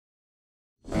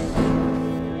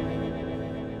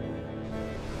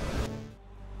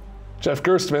Jeff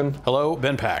Gerstmann. Hello,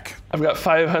 Ben Pack. I've got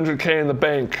 500K in the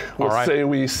bank. Let's say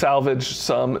we salvage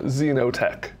some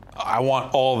Xenotech. I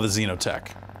want all the Xenotech.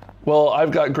 Well, I've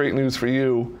got great news for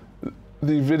you.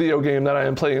 The video game that I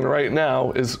am playing right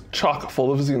now is chock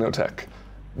full of Xenotech.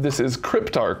 This is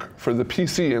Cryptark for the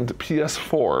PC and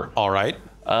PS4. All right.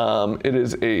 It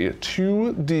is a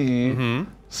 2D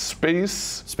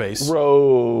space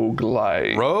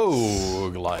roguelike.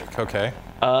 Roguelike, okay.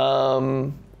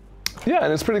 Yeah,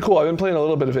 and it's pretty cool. I've been playing a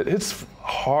little bit of it. It's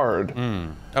hard.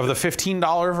 Of the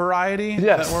 $15 variety? Yes.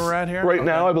 Is that where we're at here? Right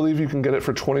now, I believe you can get it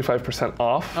for 25%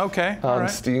 off. Okay. On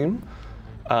Steam.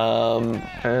 Let's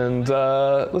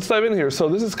dive in here. So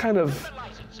this is kind of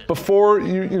before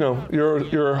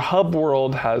your hub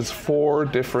world has 4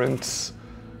 different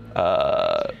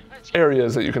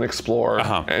areas that you can explore,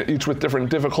 each with different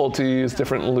difficulties,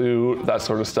 different loot, that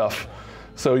sort of stuff.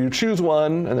 So you choose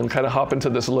one and then kind of hop into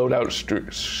this loadout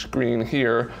screen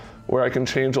here where I can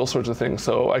change all sorts of things.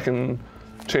 So I can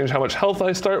change how much health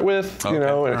I start with, and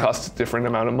it costs a different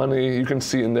amount of money. You can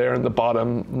see in there in the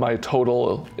bottom, my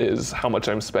total is how much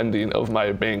I'm spending of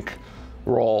my bank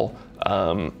roll.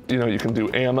 You can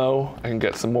do ammo. I can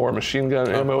get some more machine gun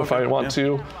ammo if I want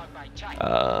to.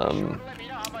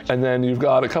 And then you've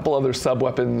got a couple other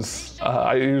sub-weapons.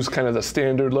 I use kind of the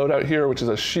standard loadout here, which is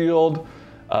a shield,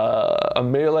 a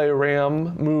melee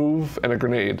ram move, and a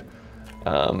grenade.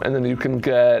 And then you can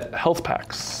get health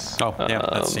packs. Oh, yeah,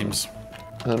 that seems...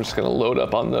 I'm just gonna load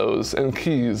up on those, and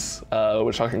keys,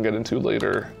 which I can get into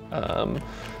later.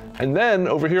 And then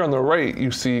over here on the right,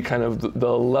 you see kind of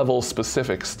the level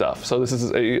specific stuff. So this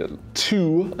is a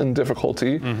 2 in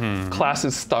difficulty. Class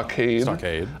is Stockade.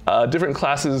 Different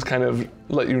classes kind of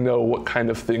let you know what kind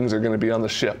of things are gonna be on the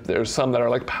ship. There's some that are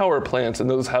like power plants, and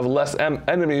those have less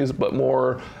enemies, but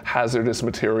more hazardous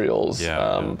materials.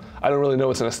 I don't really know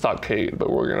what's in a Stockade, but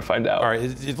we're gonna find out. All right,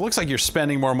 it looks like you're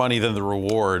spending more money than the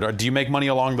reward. Do you make money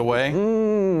along the way?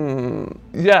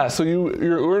 Yeah, so you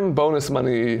earn bonus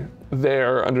money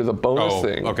there under the bonus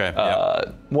thing.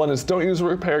 One is don't use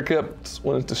repair kits,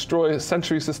 one is destroy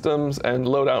sentry systems, and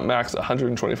loadout max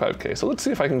 125K. So let's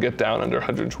see if I can get down under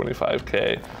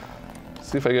 125K.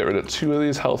 See if I get rid of 2 of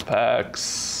these health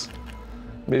packs.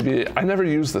 Maybe, I never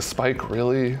use the spike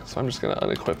really, so I'm just gonna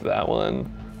unequip that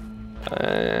one.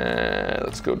 And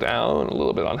let's go down a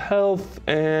little bit on health,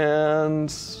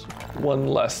 and 1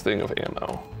 less thing of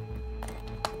ammo.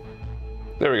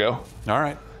 There we go. All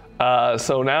right.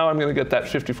 So now I'm gonna get that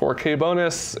 54K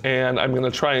bonus, and I'm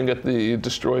gonna try and get the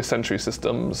destroy sentry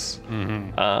systems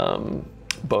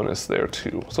bonus there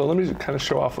too. So let me kind of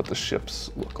show off what the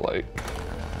ships look like.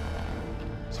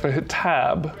 So if I hit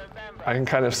tab, I can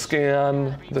kind of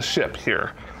scan the ship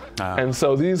here. And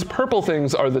so these purple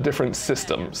things are the different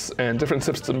systems, and different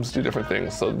systems do different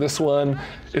things. So this one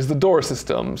is the door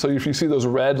system. So if you see those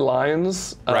red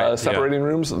lines separating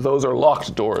rooms, those are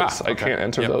locked doors. I can't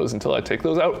enter those until I take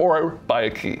those out or buy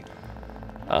a key.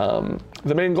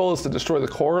 The main goal is to destroy the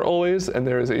core always, and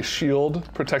there is a shield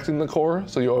protecting the core.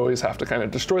 So you always have to kind of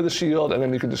destroy the shield, and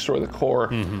then you can destroy the core.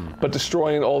 But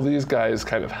destroying all these guys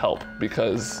kind of help,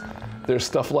 because there's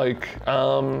stuff like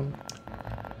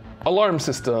alarm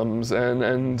systems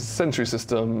and sentry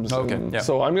systems.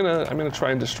 So I'm gonna try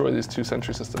and destroy these 2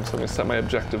 sentry systems. So I'm gonna set my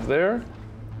objective there,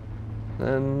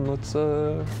 and let's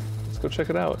go check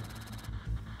it out.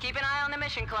 Keep an eye on the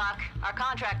mission clock. Our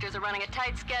contractors are running a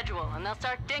tight schedule, and they'll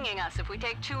start dinging us if we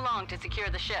take too long to secure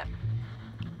the ship.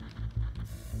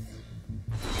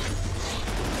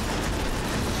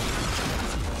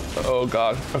 Oh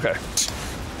God. Okay.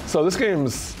 So this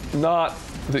game's not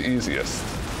the easiest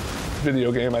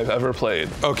video game I've ever played.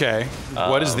 Okay.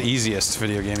 What is the easiest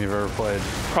video game you've ever played?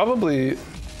 Probably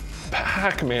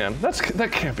Pac-Man.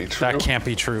 That can't be true. That can't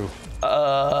be true.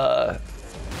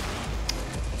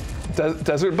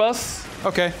 Desert Bus?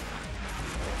 Okay.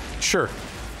 Sure.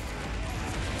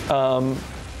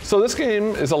 So this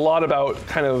game is a lot about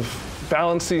kind of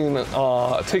balancing,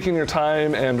 taking your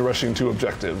time and rushing to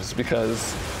objectives,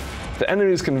 because the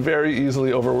enemies can very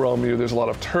easily overwhelm you. There's a lot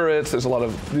of turrets, there's a lot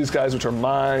of these guys which are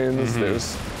mines,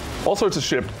 there's all sorts of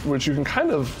shit which you can kind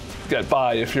of get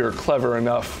by if you're clever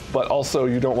enough, but also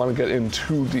you don't want to get in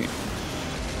too deep,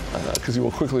 because you will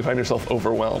quickly find yourself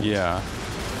overwhelmed. Yeah.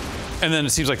 And then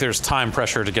it seems like there's time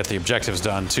pressure to get the objectives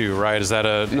done too, right? Is that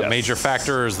a major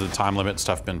factor, or has the time limit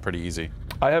stuff been pretty easy?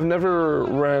 I have never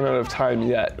ran out of time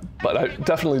yet, but I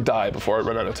definitely die before I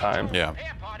run out of time. Yeah.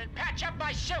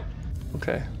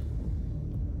 Okay.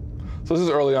 So this is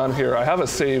early on here. I have a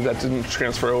save that didn't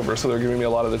transfer over, so they're giving me a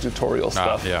lot of the tutorial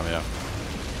stuff. Yeah.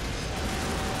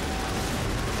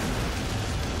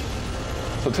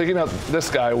 So taking out this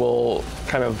guy will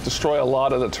kind of destroy a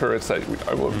lot of the turrets that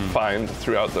I will find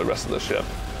throughout the rest of the ship.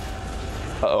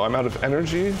 Uh-oh, I'm out of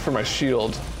energy for my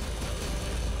shield.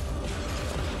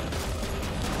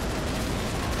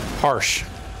 Harsh.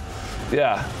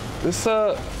 Yeah, this,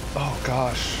 oh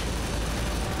gosh.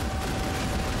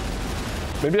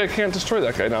 Maybe I can't destroy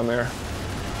that guy down there.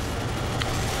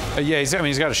 Yeah,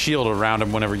 he's got a shield around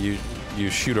him whenever you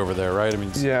shoot over there, right? I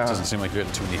mean, yeah. It doesn't seem like you're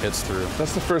getting too many hits through.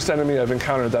 That's the first enemy I've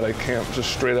encountered that I can't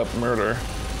just straight up murder.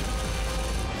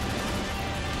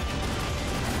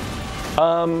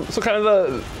 So kind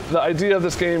of the idea of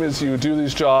this game is you do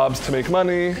these jobs to make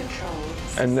money,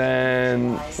 and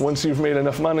then once you've made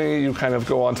enough money, you kind of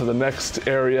go on to the next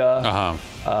area.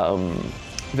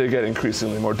 They get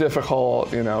increasingly more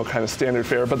difficult, you know, kind of standard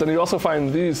fare. But then you also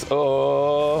find these, I'm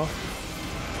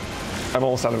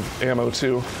almost out of ammo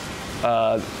too.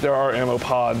 There are ammo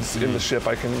pods in the ship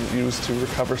I can use to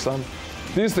recover some.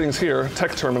 These things here,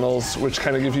 tech terminals, which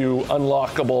kind of give you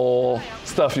unlockable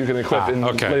stuff you can equip in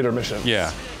later missions.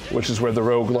 Yeah. Which is where the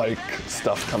roguelike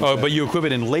stuff comes in. Oh, but you equip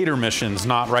it in later missions,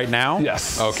 not right now?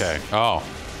 Yes. Okay. Oh.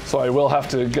 So I will have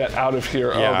to get out of here.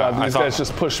 Yeah, oh god, these guys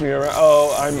just push me around.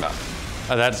 Oh, I'm...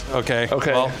 that's okay.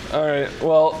 Okay, well. All right.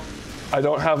 Well, I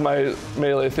don't have my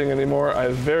melee thing anymore. I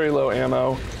have very low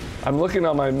ammo. I'm looking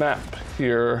on my map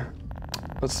here.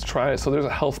 Let's try it. So there's a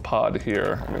health pod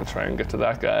here. I'm gonna try and get to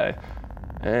that guy.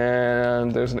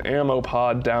 And there's an ammo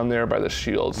pod down there by the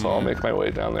shield, so I'll make my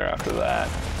way down there after that.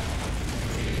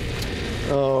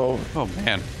 Oh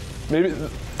Man. Maybe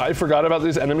I forgot about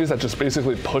these enemies that just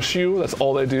basically push you. That's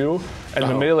all they do. And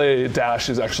the melee dash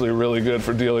is actually really good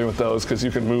for dealing with those because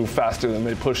you can move faster than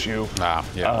they push you. Ah,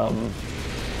 yeah.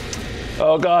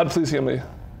 Oh God, please heal me.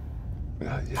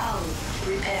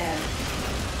 Repair.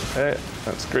 Okay,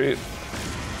 that's great.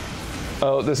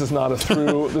 Oh, this is not a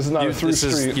through. This is not a through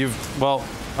street. Well,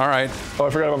 all right. Oh, I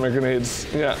forgot about my grenades.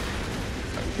 Yeah,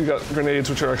 you got grenades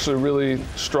which are actually really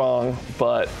strong,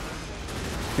 but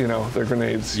you know they're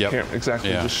grenades. Yep. You can't exactly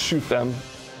just shoot them.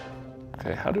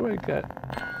 Okay, how do I get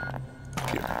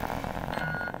here?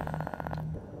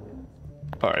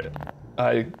 All right,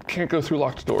 I can't go through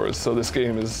locked doors, so this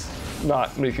game is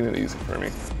not making it easy for me.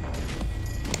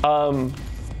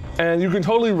 And you can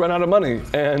totally run out of money.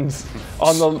 And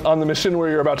on the mission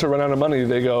where you're about to run out of money,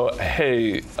 they go,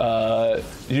 hey,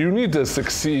 you need to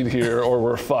succeed here or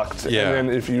we're fucked. Yeah. And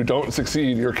then if you don't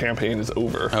succeed, your campaign is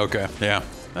over. Okay, yeah.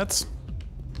 That's...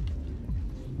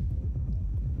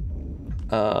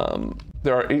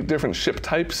 There are 8 different ship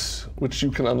types, which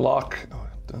you can unlock. Oh,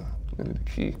 I need a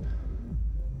key.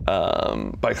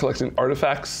 By collecting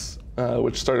artifacts,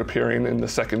 which start appearing in the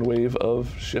second wave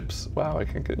of ships. Wow, I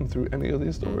can't get in through any of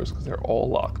these doors because they're all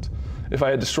locked. If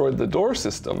I had destroyed the door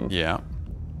system, then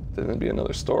it'd be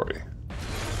another story. I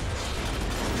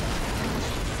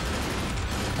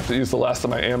have to use the last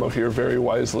of my ammo here very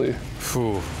wisely.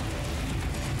 Phew.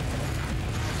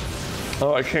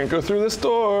 Oh, I can't go through this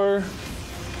door.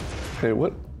 Okay,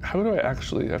 what? How do I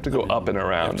actually? I have to go up and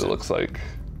around, it looks like.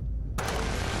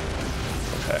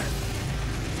 Okay.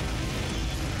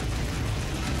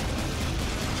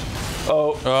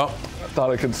 Oh, I thought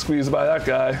I could squeeze by that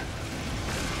guy.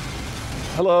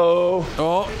 Hello.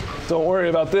 Oh. Don't worry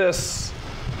about this.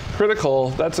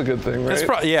 Critical, that's a good thing,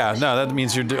 right? Yeah, no, that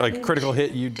means you're like critical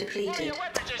hit, you...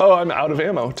 Oh, I'm out of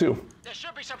ammo, too. There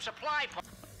should be some supply.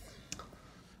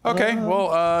 Okay,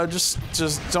 well, just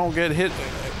don't get hit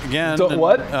again. Don't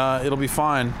what? It'll be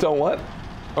fine. Don't what?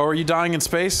 Oh, are you dying in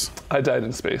space? I died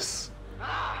in space.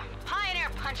 Pioneer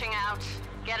punching out.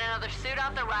 Get another suit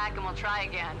off the rack and we'll try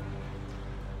again.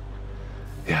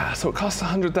 Yeah, so it costs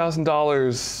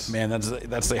 $100,000. Man,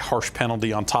 that's a harsh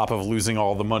penalty on top of losing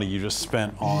all the money you just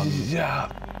spent on.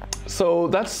 Yeah, so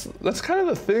that's kind of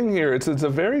the thing here. It's a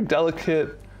very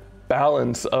delicate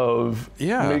balance of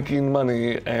making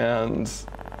money and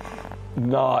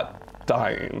not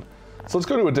dying. So let's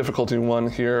go to a difficulty 1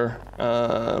 here.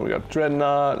 We got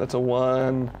Dreadnought, that's a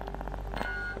 1.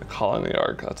 Colony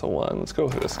Arc, that's a 1. Let's go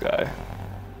with this guy.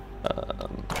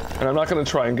 And I'm not going to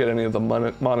try and get any of the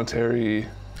monetary. You're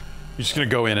just going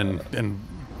to go in and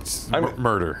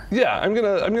murder. Yeah, I'm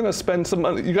gonna spend some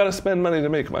money. You got to spend money to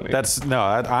make money.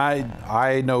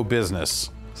 I know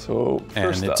business. So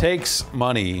first and it takes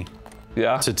money.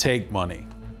 Yeah. To take money.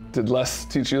 Did Les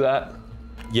teach you that?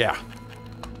 Yeah.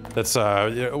 That's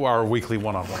our weekly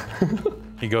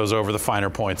one-on-one. He goes over the finer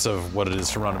points of what it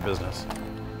is to run a business.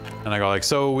 And I go like,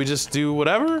 so we just do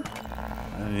whatever?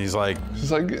 And he's like,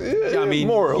 I mean,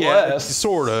 more or less.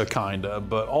 Sorta, kinda,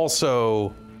 but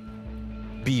also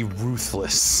be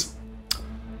ruthless.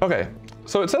 Okay,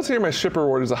 so it says here my ship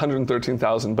reward is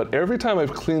 113,000, but every time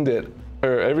I've cleaned it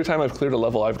or every time I've cleared a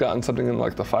level, I've gotten something in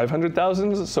like the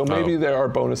 500,000s. So maybe there are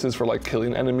bonuses for like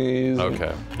killing enemies and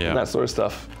that sort of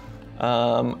stuff.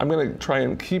 I'm gonna try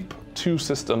and keep 2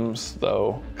 systems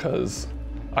though, because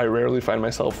I rarely find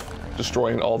myself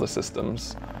destroying all the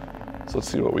systems. So let's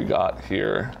see what we got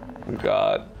here. We've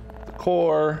got the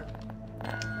core,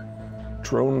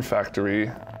 drone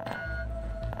factory,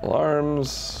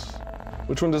 alarms.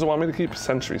 Which one does it want me to keep?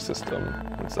 Sentry system.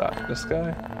 What's that? This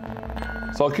guy?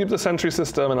 So I'll keep the sentry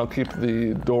system and I'll keep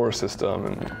the door system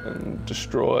and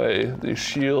destroy the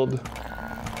shield.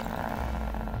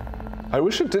 I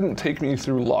wish it didn't take me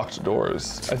through locked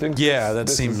doors. I think that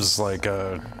seems like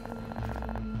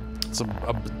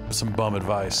some bum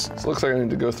advice. So it looks like I need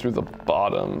to go through the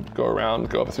bottom, go around,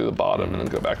 go up through the bottom, and then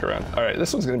go back around. All right,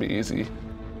 this one's gonna be easy.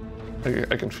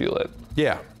 I can feel it.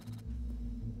 Yeah.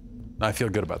 I feel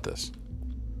good about this.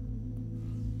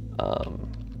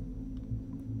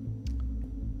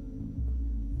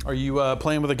 Are you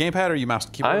playing with a gamepad or are you mouse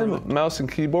and keyboard? I'm mouse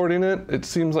and keyboarding it. It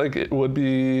seems like it would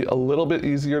be a little bit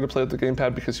easier to play with the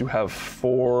gamepad because you have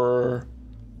 4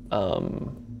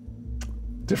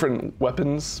 different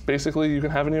weapons, basically, you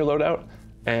can have in your loadout.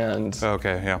 And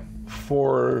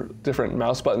 4 different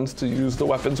mouse buttons to use the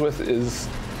weapons with is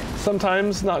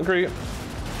sometimes not great.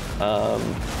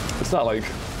 It's not like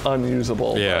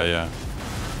unusable. Yeah.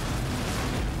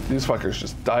 These fuckers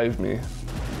just dive me.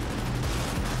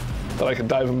 But I can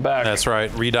dive them back. That's right,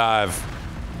 redive.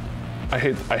 I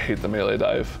hate the melee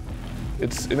dive.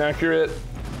 It's inaccurate.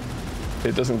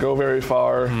 It doesn't go very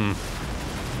far.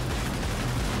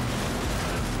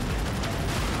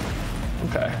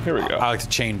 Okay, here we go. I like to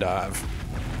chain dive.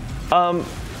 So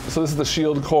this is the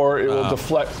shield core. It will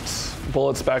deflect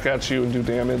bullets back at you and do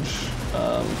damage.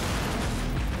 I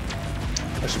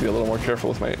should be a little more careful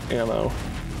with my ammo.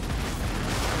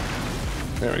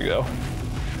 There we go.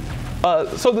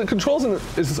 So the controls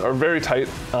are very tight.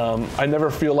 I never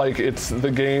feel like it's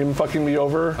the game fucking me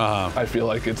over. I feel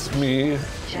like it's me,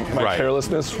 my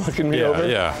carelessness fucking me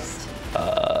over.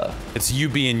 It's you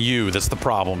being you that's the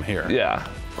problem here. Yeah.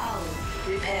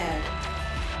 Repaired.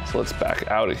 So let's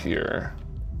back out of here.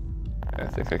 I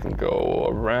think I can go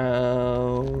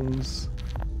around.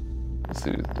 Let's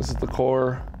see, this is the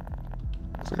core.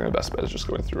 So my best bet is just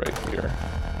going through right here.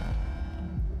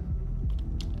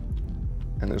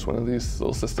 And there's one of these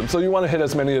little systems. So you want to hit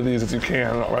as many of these as you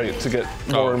can, right, to get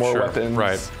more and more weapons.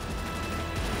 Right.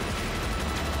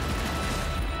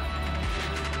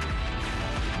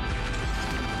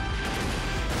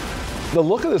 The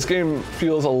look of this game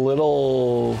feels a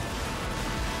little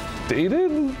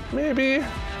dated, maybe?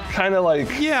 Kind of like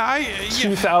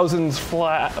 2000s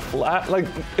flat. Like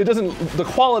it doesn't. The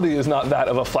quality is not that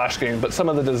of a Flash game, but some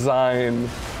of the design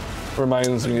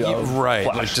reminds me of Flash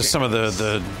like just games. some of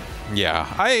the. Yeah,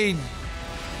 I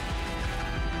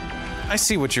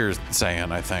see what you're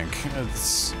saying. I think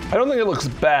I don't think it looks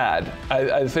bad.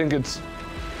 I think it's.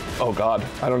 Oh God,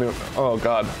 I don't even. Oh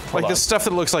God. Like the stuff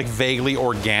that looks like vaguely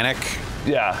organic.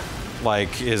 Yeah.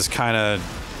 Like is kind of.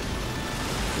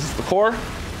 Is this the core?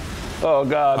 Oh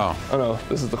God. Oh no,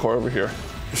 this is the core over here.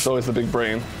 It's always the big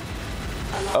brain.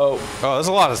 Oh. Oh, there's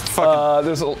a lot of fucking.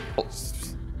 There's a.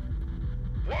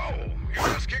 Whoa!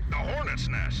 You just kicked the hornet's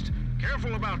nest.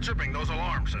 Careful about tripping those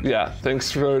alarm systems. Yeah,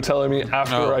 thanks for telling me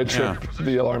after I tripped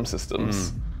the alarm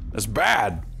systems. It's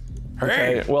bad.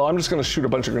 Hey. Okay, well, I'm just gonna shoot a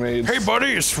bunch of grenades. Hey,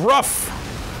 buddy, it's rough.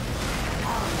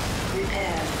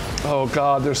 Oh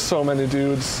God, there's so many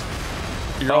dudes.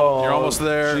 You're almost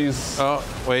there. Jeez. Oh,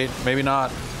 wait, maybe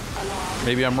not.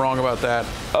 Maybe I'm wrong about that.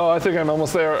 Oh, I think I'm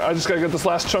almost there. I just gotta get this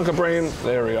last chunk of brain.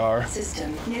 There we are.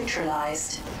 System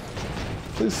neutralized.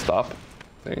 Please stop.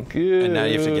 Thank you. And now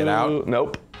you have to get out?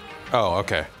 Nope. Oh,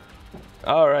 okay.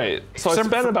 All right. So I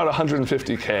spent about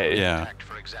 150K. Yeah.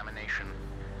 For examination.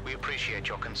 We appreciate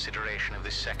your consideration of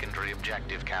this secondary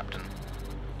objective, Captain.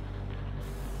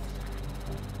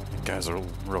 You guys are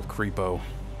real creepo.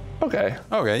 Okay.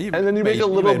 Okay. And then you make a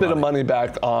little bit of money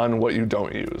back on what you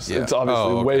don't use. Yeah. It's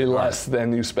obviously way less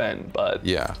than you spend, but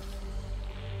yeah.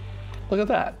 Look at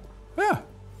that. Yeah.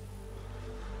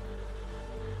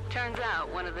 Turns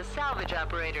out one of the salvage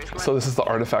operators. So this is the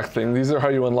artifact thing. These are how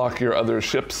you unlock your other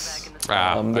ships. There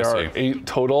are 8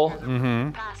 total.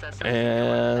 Mm-hmm.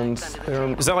 And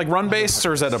is that like run-based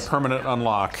or is that a permanent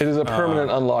unlock? It is a permanent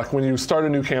unlock. When you start a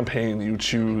new campaign, you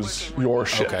choose your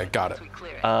ship. Okay, got it.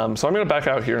 So I'm gonna back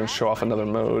out here and show off another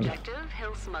mode.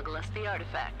 He'll smuggle us the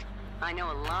artifact. I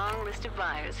know a long list of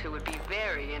buyers who would be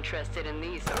very interested in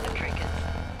these sort of trinkets.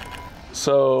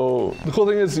 So the cool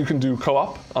thing is you can do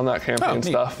co-op on that campaign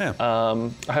stuff. Yeah.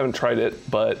 I haven't tried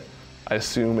it, but I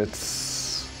assume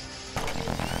it's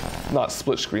not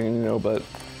split screen, but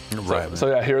Right. So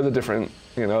yeah, here are the different,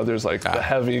 there's like the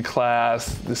heavy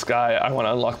class. This guy, I want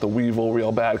to unlock the Weevil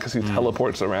real bad because he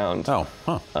teleports around. Oh,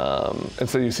 huh. And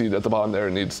so you see at the bottom there,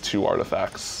 it needs 2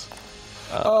 artifacts.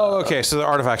 Okay, so the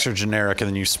artifacts are generic and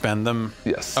then you spend them?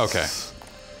 Yes. Okay.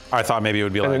 I thought maybe it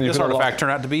would be like, this artifact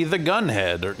turned out to be the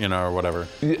gunhead, or whatever.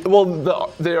 Yeah, well,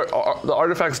 the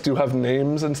artifacts do have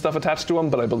names and stuff attached to them,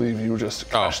 but I believe you just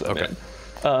cash them in.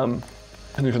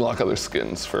 And you can lock other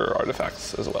skins for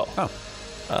artifacts as well. Oh.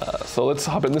 So let's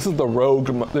hop in. This is the Rogue,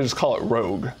 they just call it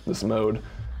Rogue, this mode.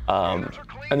 And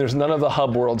there's none of the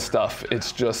hub world stuff.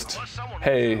 It's just,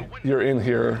 hey, you're in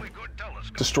here,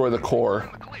 destroy the core,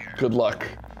 good luck.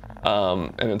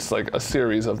 And it's like a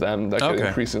series of them that get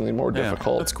increasingly more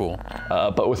difficult. That's cool.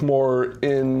 But with more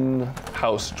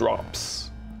in-house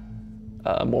drops.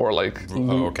 More like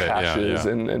loot caches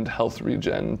and health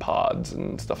regen pods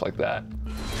and stuff like that.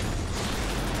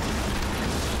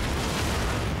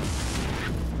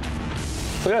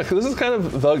 So yeah, because this is kind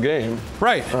of the game.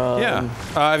 Right, yeah.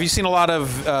 Have you seen a lot of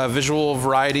visual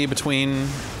variety between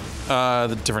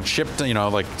the different ship,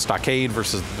 like Stockade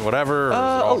versus whatever?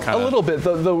 Or a little bit.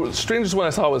 The strangest one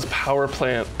I saw was Power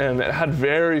Plant, and it had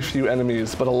very few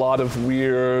enemies, but a lot of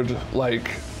weird, like,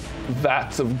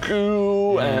 vats of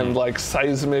goo and like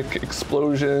seismic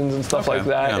explosions and stuff like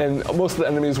that. Yeah. And most of the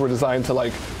enemies were designed to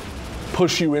like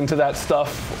push you into that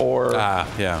stuff, or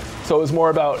so it was more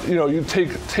about, you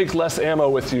take less ammo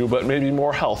with you, but maybe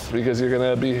more health because you're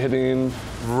gonna be hitting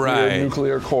weird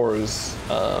nuclear cores.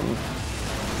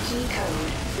 Key code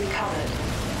recovered.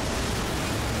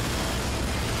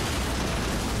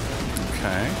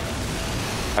 Okay.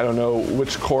 I don't know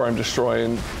which core I'm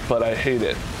destroying, but I hate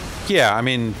it. Yeah, I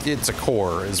mean, it's a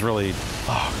core. It's really...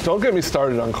 Oh, don't get me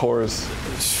started on cores.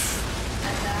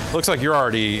 Looks like you're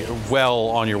already well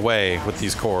on your way with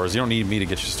these cores. You don't need me to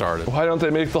get you started. Why don't they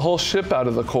make the whole ship out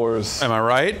of the cores? Am I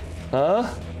right?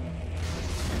 Huh?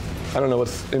 I don't know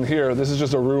what's in here. This is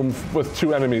just a room with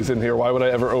 2 enemies in here. Why would I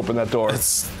ever open that door?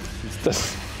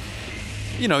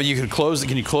 You could close.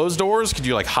 Can you close doors? Could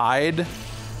you like hide?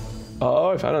 Oh,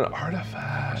 I found an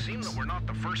artifact. It seems that we're not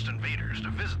the first invaders to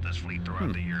visit this fleet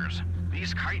throughout the years.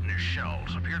 These chitinous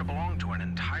shells appear to belong to an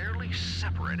entirely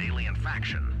separate alien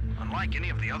faction, unlike any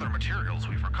of the other materials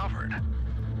we've recovered.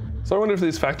 So I wonder if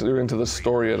these factor into the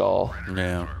story at all.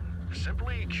 Yeah.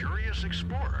 Simply curious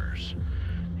explorers.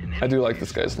 I do like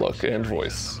this guy's look and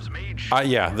voice.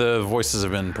 Yeah, the voices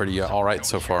have been pretty all right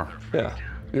so far. Yeah,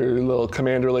 your little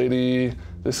commander lady,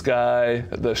 this guy,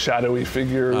 the shadowy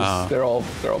figures, they're all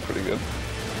pretty good.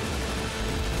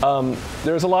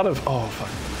 There's a lot of, oh fuck.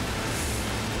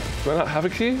 Do I not have a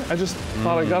key? I just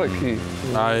thought I got a key.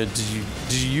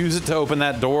 Did you use it to open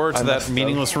that door to that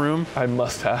meaningless room? I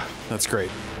must have. That's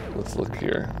great. Let's look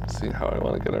here, see how I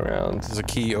want to get around. There's a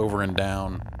key over and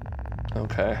down.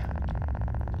 Okay.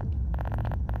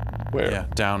 Where? Yeah,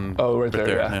 down. Oh, right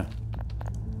there, yeah.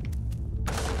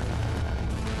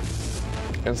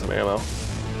 And some ammo.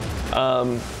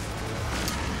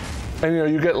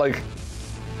 And you get like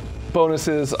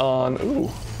bonuses on, ooh.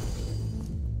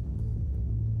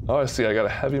 Oh, I see, I got a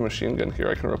heavy machine gun here.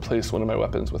 I can replace one of my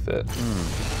weapons with it.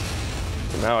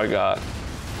 So now I got,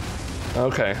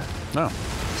 okay. No.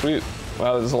 Sweet.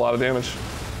 Wow, there's a lot of damage.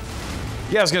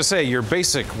 Yeah, I was gonna say, your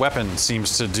basic weapon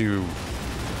seems to do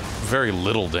very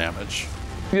little damage.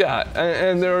 Yeah,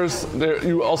 and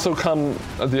you also come,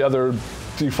 the other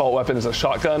default weapon is a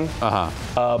shotgun.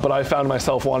 But I found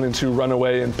myself wanting to run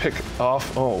away and pick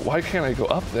off, oh, why can't I go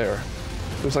up there?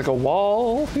 There's like a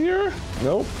wall here?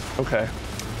 Nope, okay.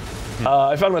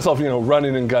 I found myself,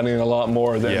 running and gunning a lot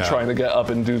more than trying to get up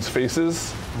in dudes'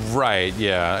 faces. Right,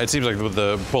 yeah. It seems like with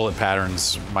the bullet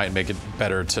patterns might make it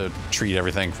better to treat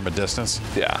everything from a distance.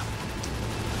 Yeah.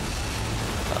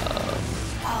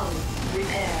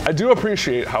 I do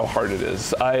appreciate how hard it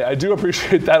is. I do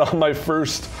appreciate that on my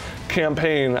first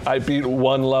campaign, I beat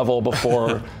 1 level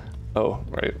before. Oh,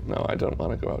 right. No, I don't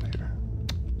want to go out here.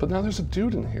 But now there's a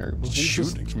dude in here.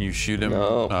 Can you shoot him?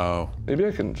 No. Oh. Maybe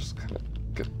I can just kind of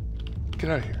get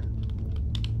out of here.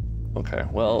 Okay,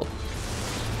 well.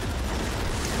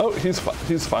 Oh, he's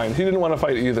fine. He didn't want to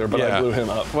fight either, but I blew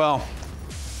him up. Well.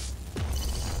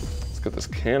 Let's get this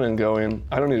cannon going.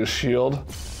 I don't need a shield.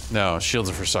 No, shields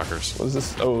are for suckers. What is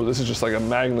this? Oh, this is just like a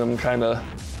magnum kind of.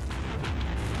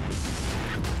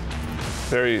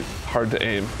 Very hard to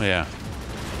aim. Yeah.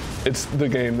 It's the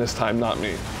game this time, not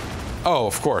me. Oh,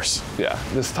 of course. Yeah,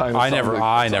 this time. I never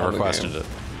questioned it.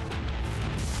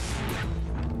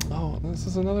 Oh, this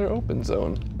is another open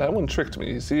zone. That one tricked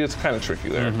me. See, it's kind of tricky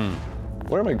there.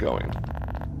 Where am I going?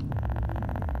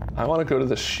 I want to go to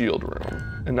the shield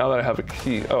room. And now that I have a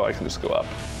key, oh, I can just go up.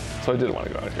 So I did want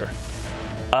to go out here.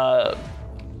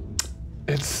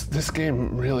 This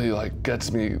game really like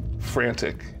gets me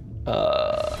frantic.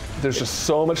 There's just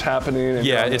so much happening. And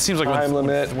Yeah, it seems like time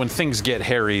limit. when things get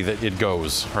hairy, that it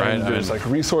goes, right? And there's like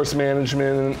resource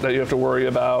management that you have to worry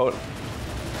about.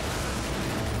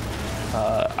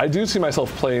 I do see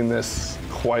myself playing this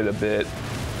quite a bit.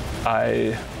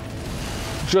 I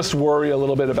just worry a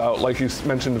little bit about, like you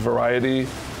mentioned, variety.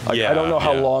 Like, I don't know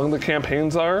how long the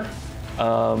campaigns are.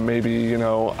 Maybe, you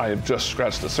know, I've just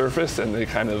scratched the surface and they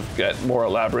kind of get more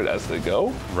elaborate as they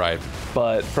go. Right.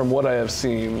 But from what I have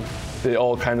seen, they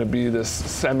all kind of be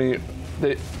this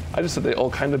I just said they all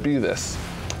kind of be this.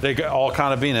 They got all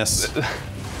kind of Venus.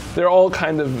 They're all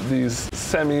kind of these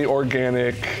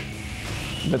semi-organic,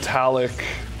 metallic,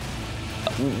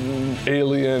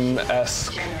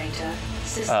 alien-esque Generator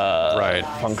system. Right.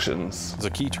 functions. There's a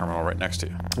key terminal right next to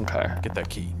you. Okay. Get that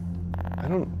key. I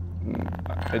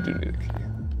do need a key.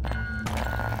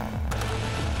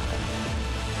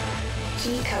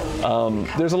 Key code.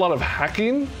 There's a lot of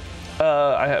hacking.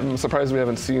 I'm surprised we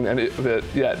haven't seen any of it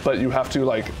yet, but you have to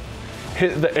like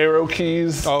hit the arrow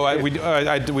keys. Oh, we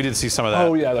did see some of that.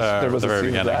 Oh yeah, there was at the a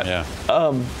very scene of beginning. that.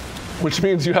 Yeah. Which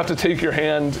means you have to take your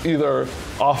hand either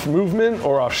off movement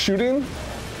or off shooting.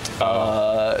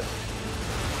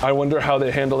 I wonder how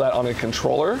they handle that on a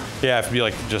controller. Yeah, it would be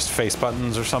like just face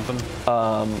buttons or something.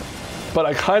 But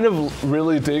I kind of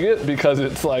really dig it because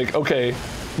it's like, okay,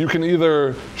 you can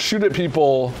either shoot at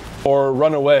people or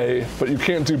run away, but you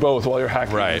can't do both while you're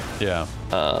hacking. Right. Yeah.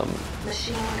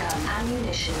 Machine gun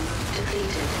ammunition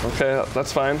depleted. Okay,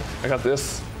 that's fine. I got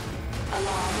this.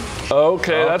 Alarm.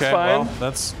 Okay, that's fine. Well,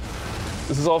 that's.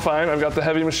 This is all fine. I've got the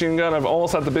heavy machine gun. I've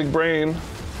almost had the big brain.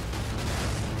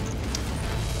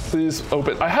 Please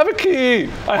open. I have a key!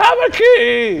 I have a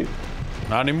key!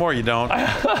 Not anymore. You don't. I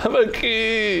have a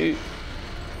key!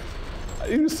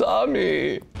 You saw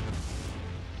me.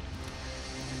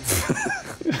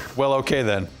 Well, okay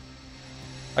then.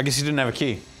 I guess you didn't have a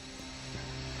key.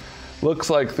 Looks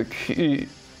like the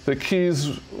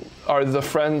keys are the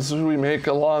friends we make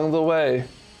along the way.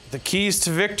 The keys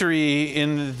to victory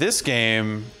in this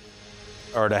game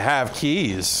are to have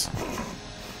keys.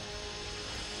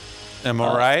 Am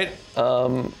I right?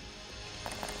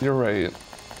 You're right.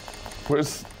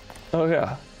 Where's, oh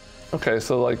yeah. Okay,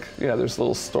 so like, yeah, there's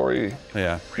little story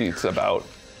Yeah. beats about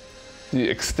the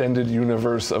extended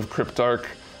universe of Cryptark.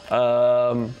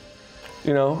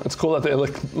 You know, it's cool that they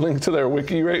link to their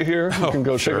wiki right here. You can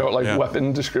go check out like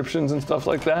weapon descriptions and stuff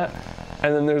like that.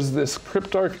 And then there's this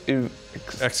Cryptark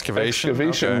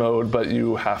Excavation mode, but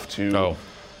you have to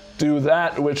do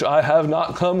that, which I have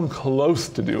not come close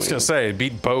to doing. I was gonna say,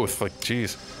 beat both. Like,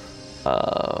 geez.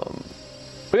 But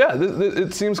yeah,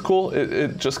 it seems cool.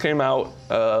 It just came out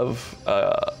of,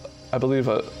 I believe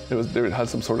it had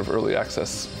some sort of early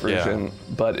access version,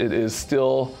 but it is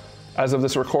still, as of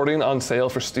this recording, on sale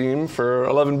for Steam for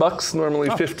 $11, normally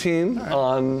 15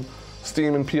 on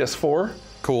Steam and PS4.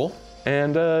 Cool.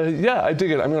 And yeah, I dig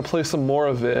it. I'm gonna play some more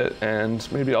of it, and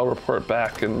maybe I'll report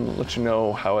back and let you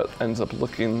know how it ends up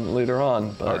looking later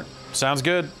on. But sounds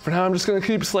good. for now, I'm just gonna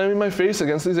keep slamming my face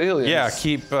against these aliens. Yeah,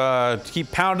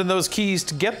 keep pounding those keys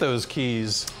to get those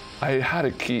keys, I had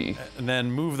a key. and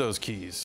then move those keys.